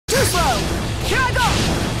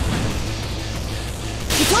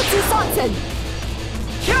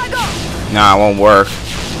Nah, it won't work.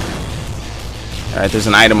 Alright, there's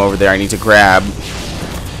an item over there I need to grab.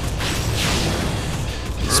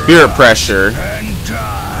 Spirit pressure.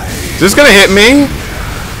 Is this gonna hit me?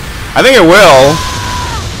 I think it will.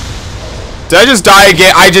 Did I just die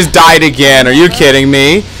again? I just died again. Are you kidding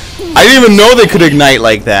me? I didn't even know they could ignite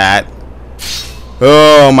like that.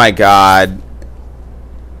 Oh my god.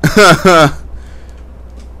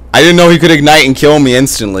 I didn't know he could ignite and kill me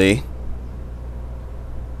instantly.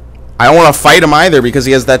 I don't want to fight him either because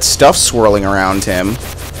he has that stuff swirling around him.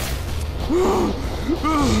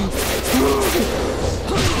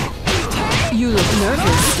 You look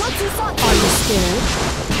nervous. Are you scared?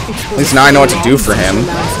 At least now I know what to do for him.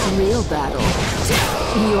 Real battle.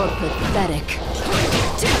 You're pathetic.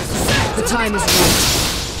 The time is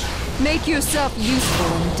right. Make yourself useful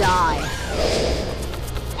and die.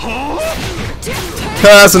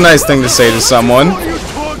 That's a nice thing to say to someone.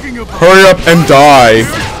 Hurry up and die.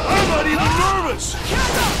 I'm not even nervous.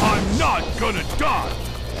 I'm not gonna die.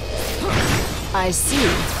 I see.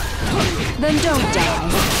 Then don't die.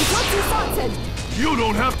 You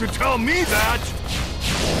don't have to tell me that.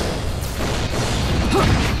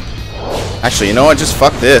 Actually, you know what? Just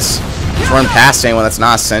fuck this. Just run past anyone that's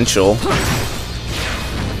not essential.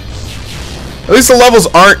 At least the levels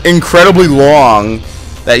aren't incredibly long.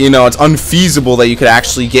 That, you know, it's unfeasible that you could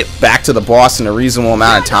actually get back to the boss in a reasonable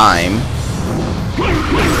amount of time.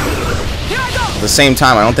 At the same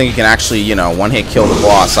time, I don't think you can actually, you know, one-hit kill the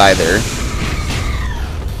boss either.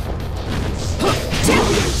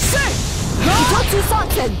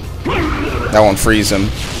 That won't freeze him.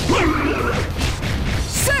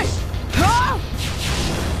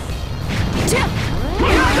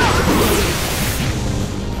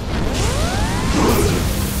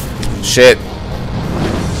 Shit.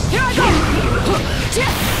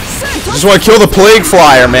 Just want to kill the plague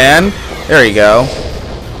flyer, man. There you go.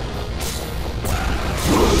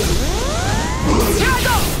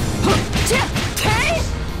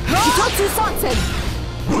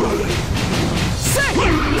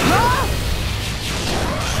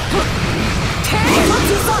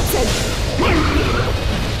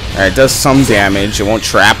 Alright, it does some damage. It won't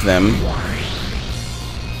trap them.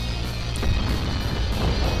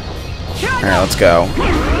 Alright, let's go.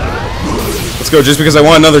 Let's go just because I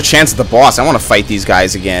want another chance at the boss. I want to fight these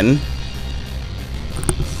guys again.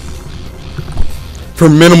 For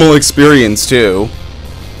minimal experience, too.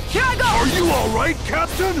 Are you alright,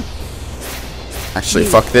 Captain? Actually,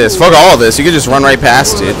 fuck this. Fuck all this. You can just run right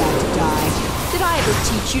past it. Did I ever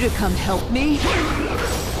teach you to come help me?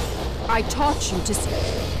 I taught you to...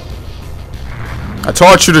 I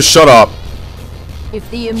taught you to shut up. If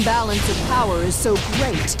the imbalance of power is so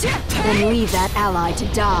great, then leave that ally to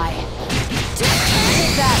die.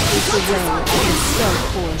 That is the way of the stealth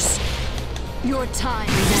force. Your time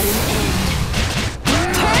is at an end.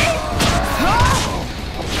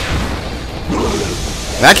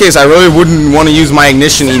 In that case, I really wouldn't want to use my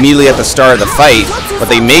ignition immediately at the start of the fight, but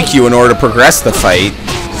they make you in order to progress the fight.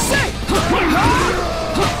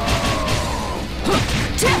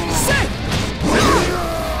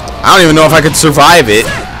 I don't even know if I could survive it.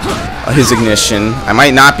 His ignition. I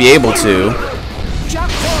might not be able to.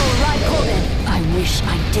 I wish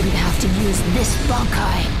I didn't have to use this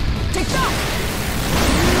Bankai. Take that.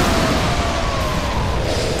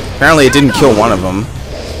 Apparently it didn't kill one of them.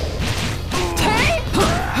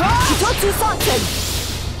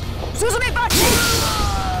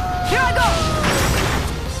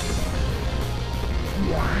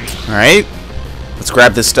 Alright. Let's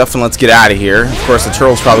grab this stuff and let's get out of here. Of course, the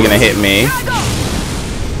turtle's probably going to hit me.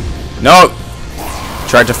 Nope.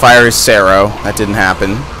 Tried to fire his Sero. That didn't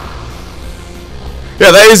happen.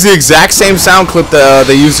 Yeah, that is the exact same sound clip that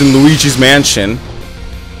they used in Luigi's Mansion.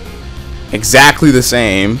 Exactly the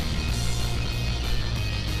same.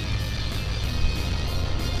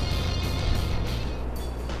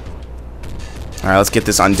 Alright, let's get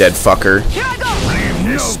this undead fucker.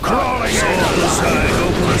 No crawling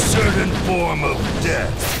over a certain form of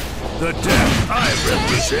death. The death I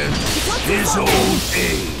represent is old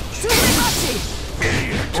age.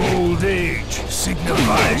 Old age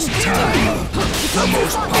signifies time. The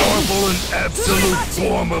most powerful and absolute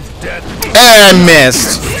form of death. And I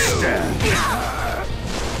missed.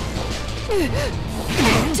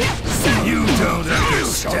 You don't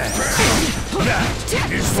understand.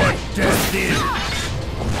 That is what death is.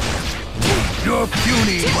 Your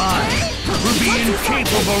puny mind will be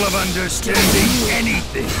incapable of understanding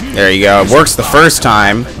anything. There you go. It works the first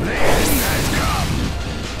time.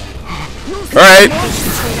 Alright.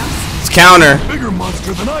 Let's counter. Bigger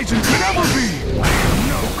monster than Aizen could ever be.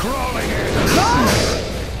 No crawling.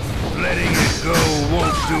 Letting it go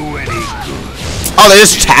won't do any good. Oh, they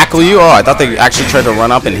just tackle you? Oh, I thought they actually tried to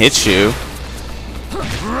run up and hit you.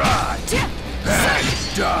 Right. And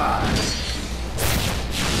die.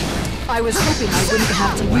 I was hoping I wouldn't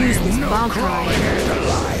have to use this Bankai.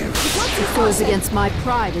 It goes against my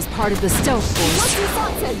pride as part of the stealth force.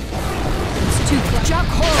 It's too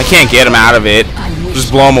I can't get him out of it.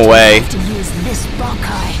 Just blow him away. to use this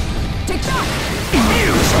Bankai. Take that!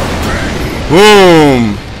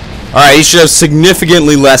 Boom! Alright, he should have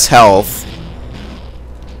significantly less health.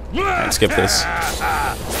 Alright, skip this.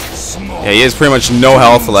 Yeah, he has pretty much no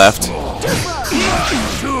health left. Too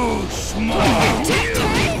small.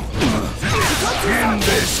 In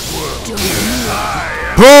this world,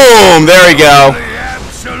 Boom! There we go. the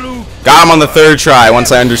absolute Got him on the third try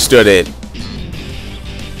once I understood it.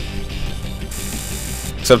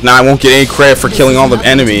 Except now I won't get any credit for killing all the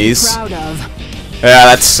enemies. Proud of. Yeah,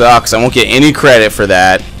 that sucks. I won't get any credit for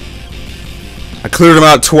that. I cleared him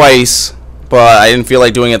out twice, but I didn't feel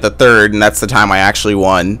like doing it the third, and that's the time I actually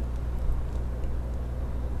won.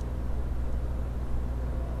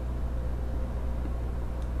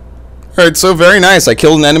 Alright, so very nice. I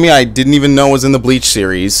killed an enemy I didn't even know was in the Bleach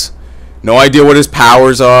series. No idea what his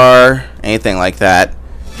powers are, anything like that.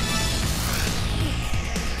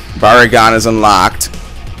 Baragon is unlocked.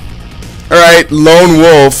 Alright, Lone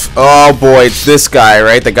Wolf. Oh boy, it's this guy,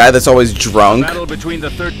 right? The guy that's always drunk. Battle between the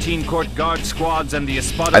 13 court guard squads and the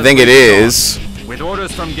Espada. I think it is. With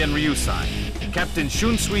orders from Genryusai, Captain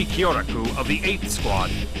Shunsui Kyoraku of the 8th Squad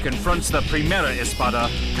confronts the Primera Espada,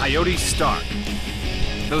 Coyote Stark.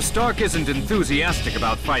 Though Stark isn't enthusiastic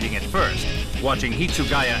about fighting at first, watching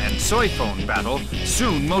Hitsugaya and Soifone battle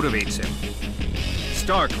soon motivates him.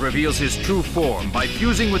 Stark reveals his true form by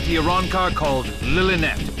fusing with the Ironclar called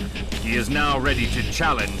Lilinette. He is now ready to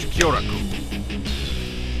challenge Kyoraku.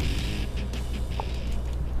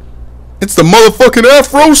 It's the motherfucking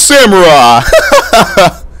Afro Samurai!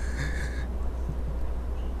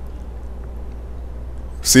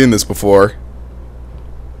 Seen this before.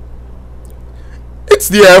 It's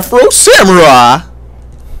the Afro Samurai!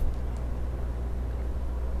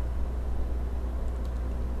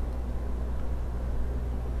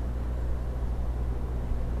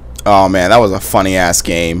 Oh man, that was a funny ass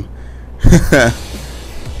game.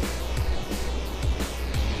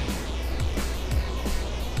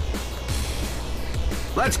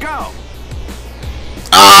 Let's go!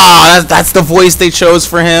 Ah, that's the voice they chose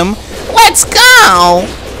for him. Let's go!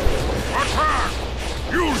 attack!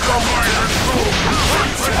 Use the might and soul to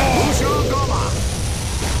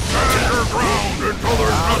stand your ground until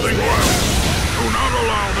there's nothing left. Do not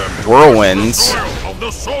allow them to Whirlwinds. soil of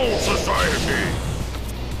the Soul Society.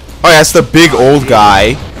 Oh yeah, that's the big old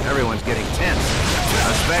guy. Everyone's getting tense,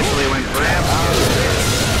 especially when Gramps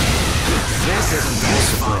gets this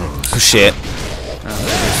isn't fun. Oh shit. Now that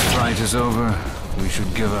this fight is over, we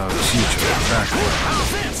should give our future back.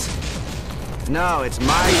 No, it's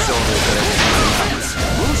my shoulders that are tense.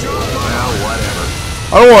 Well, whatever.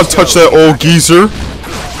 I don't want to touch that old geezer.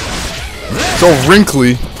 It's all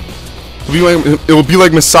wrinkly. It will be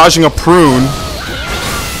like massaging a prune.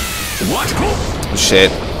 What? Oh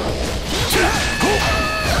shit.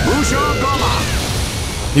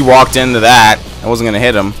 He walked into that. I wasn't gonna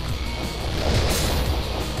hit him.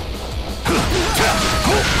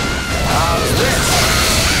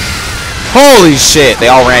 Holy shit, they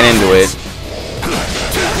all ran into it.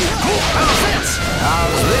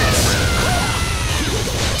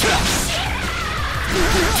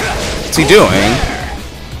 What's he doing?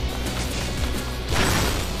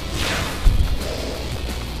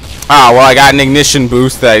 Ah, well, I got an ignition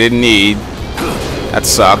boost that I didn't need. That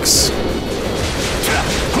sucks.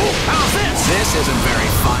 This isn't very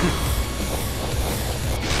fun.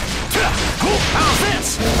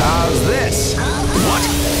 How's this? What?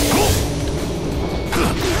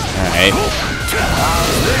 Alright.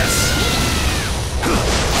 How's this?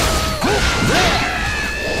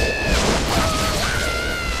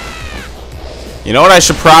 You know what I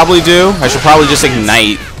should probably do? I should probably just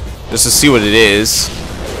ignite. Just to see what it is.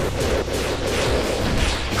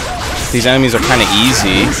 These enemies are kind of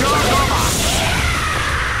easy.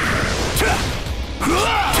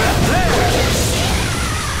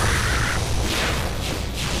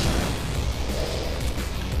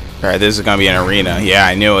 Alright, this is gonna be an arena. Yeah,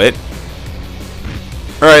 I knew it.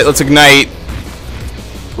 Alright, let's ignite.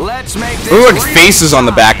 Let's make this Ooh, like faces on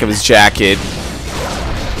the back of his jacket.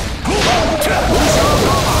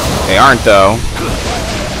 They aren't, though.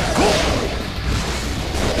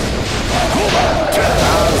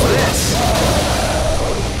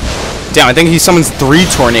 Damn, I think he summons 3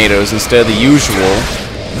 tornadoes instead of the usual.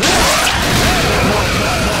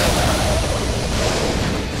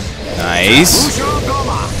 Nice.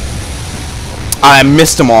 I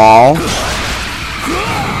missed them all.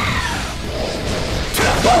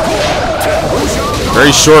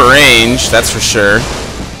 Very short range, that's for sure.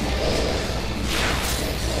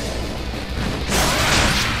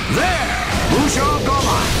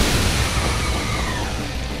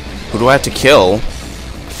 Who do I have to kill?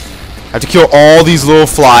 I have to kill all these little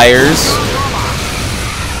flyers.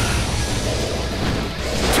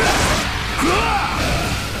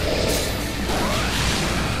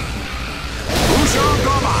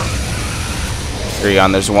 There you go,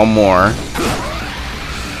 and there's one more.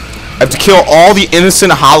 I have to kill all the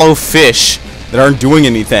innocent hollow fish that aren't doing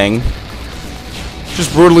anything.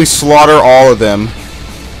 Just brutally slaughter all of them.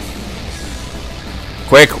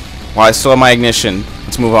 Quick, while I still have my ignition.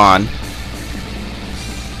 Let's move on.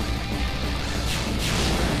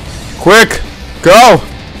 Quick! Go!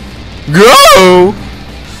 Go!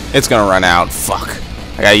 It's gonna run out. Fuck.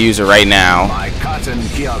 I gotta use it right now.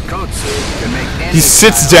 He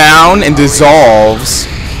sits down and dissolves.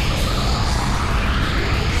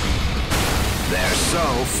 They're so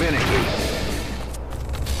finicky.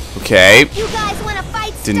 Okay. You guys want to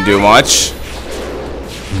fight? Didn't do much.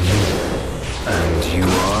 And you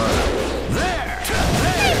are? There.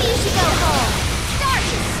 Maybe you should go home. Stark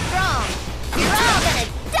is strong. You're all gonna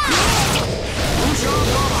die.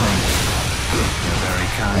 You're very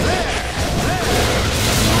kind.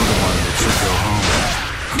 You're the one that should go home.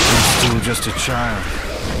 You're still just a child.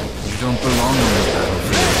 You don't belong on the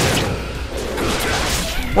battlefield.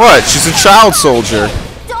 What? She's a child soldier.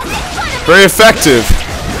 Don't make fun of me. Very effective.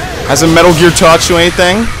 Hasn't Metal Gear taught you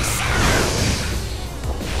anything?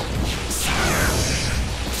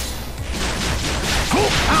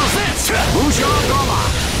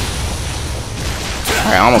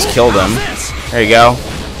 Alright, I almost killed him. There you go.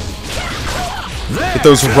 Get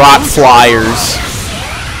those rot flyers.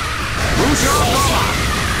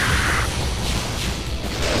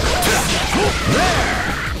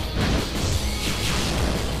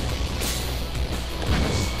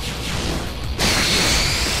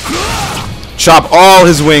 Chop all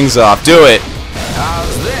his wings off. Do it.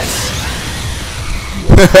 How's this?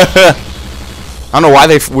 I don't know why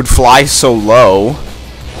they would fly so low.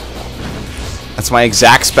 That's my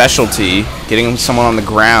exact specialty. Getting someone on the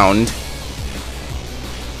ground.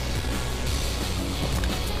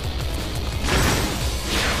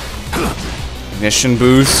 Ignition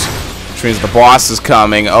boost. Which means the boss is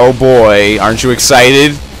coming. Oh boy. Aren't you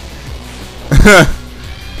excited?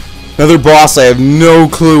 Another boss, I have no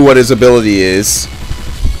clue what his ability is.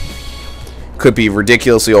 Could be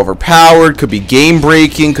ridiculously overpowered, could be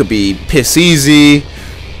game-breaking, could be piss easy.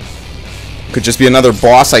 Could just be another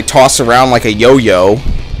boss I toss around like a yo-yo.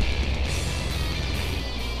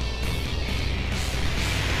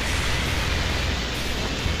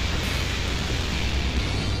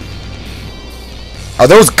 Are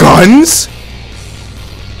those guns?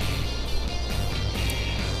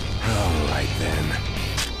 Alright then.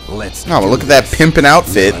 Let's Oh, well, look at that pimpin'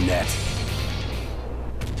 outfit.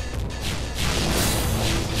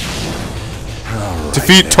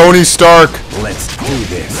 Defeat Tony Stark. Let's do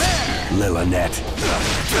this, Lillinette.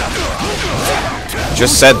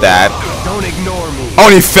 Just said that. Don't ignore me. Oh,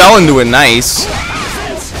 and he fell into it. Nice.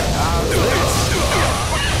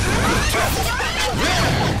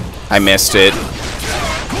 I missed it.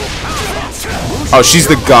 Oh, she's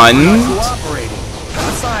the gun. Cooperating.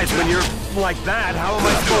 Besides, when you're like that, how am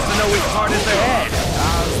I supposed to know which part is the head?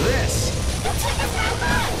 How's this?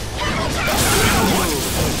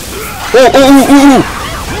 Oh, oh, oh,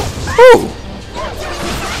 oh, oh.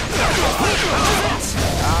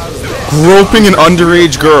 Groping an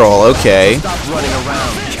underage girl. Okay. Stop running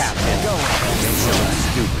around, Captain.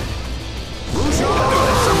 Stupid.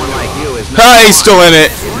 Someone like you is not Ah, he's still in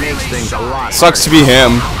it. It makes things a lot Sucks to be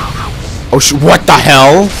him. Oh, what the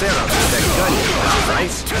hell?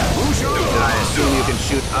 right? Did I assume you can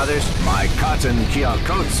shoot others? My cotton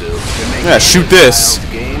Kyokotsu can make Yeah, shoot this.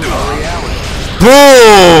 game a reality.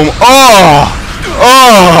 Boom! Oh!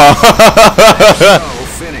 Oh!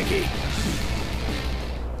 So finicky.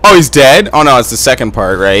 Oh, he's dead? Oh no, it's the second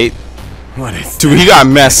part, right? What is Dude, he got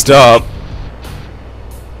messed up.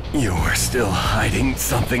 You were still hiding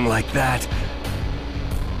something like that?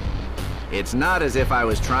 It's not as if I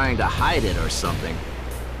was trying to hide it or something.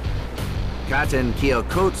 Katen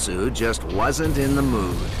Kyokotsu just wasn't in the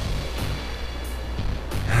mood.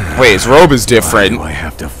 Wait, his robe is Why different. do I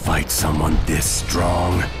have to fight someone this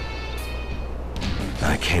strong?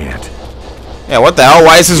 I can't. Yeah, what the hell?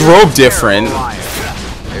 Why is his robe different?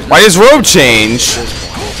 Why did his robe change?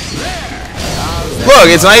 Look,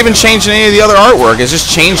 it's not even changed in any of the other artwork. It's just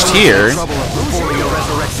changed here. Trouble